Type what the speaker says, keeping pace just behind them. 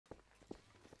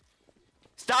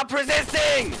Stop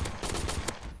resisting!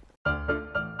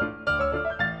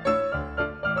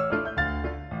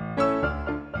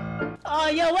 Oh,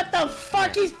 yo, what the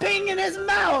fuck? He's peeing in his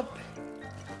mouth!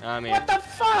 I mean, What the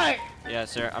fuck? yeah,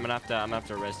 sir. I'm gonna have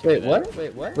to arrest you. Wait, what?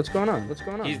 Wait, what? What's going on? What's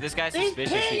going on? This guy's He's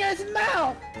suspicious. peeing in his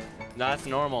mouth! No, that's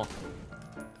normal.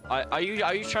 Are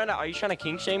you trying to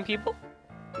kink shame people?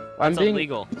 I'm That's being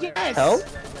illegal. Yes! Help?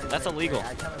 That's illegal.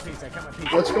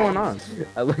 What's going on?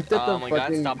 I looked at the Oh my god,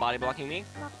 fucking... stop body blocking me.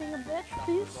 Not being a bitch,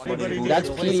 please. That's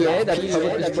PDA? That's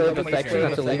public display of affection?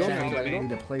 That's illegal? I need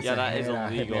to place Yeah, a that hit, is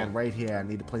illegal. Hitman right here. I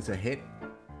need to place a hit.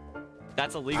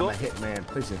 That's illegal? I'm a hitman.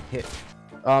 Place a hit.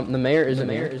 The mayor isn't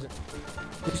here.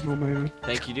 There's no man.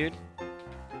 Thank you, dude.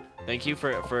 Thank you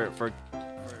for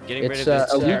getting rid It's of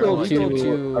this. illegal terrible-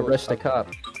 to arrest a cop.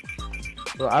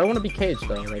 Well, I don't want to be caged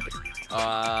though. Like,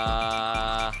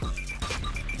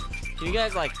 can you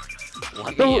guys like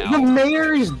let the me out?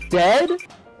 mayor is dead.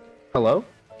 Hello?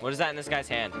 What is that in this guy's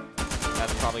hand?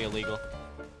 That's probably illegal.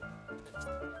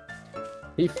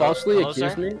 He falsely Hello,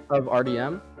 accused sir? me of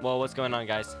RDM, Well, what's going on,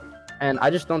 guys? and I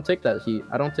just don't take that heat.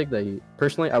 I don't take that heat.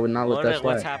 Personally, I would not let that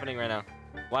What's slide. happening right now?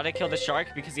 Why did I kill the shark?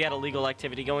 Because he had illegal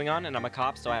activity going on, and I'm a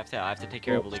cop, so I have to take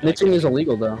care of illegal Snitching activity. is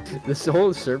illegal though. This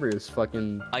whole server is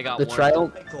fucking. I got The one.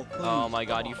 trial Oh my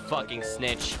god, you fucking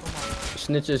snitch.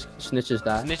 snitches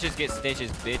die. Snitches get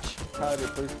stitches, bitch.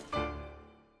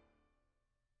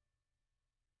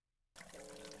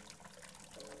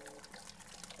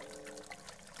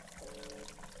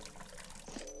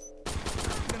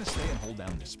 I'm gonna stay and hold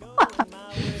down this spot.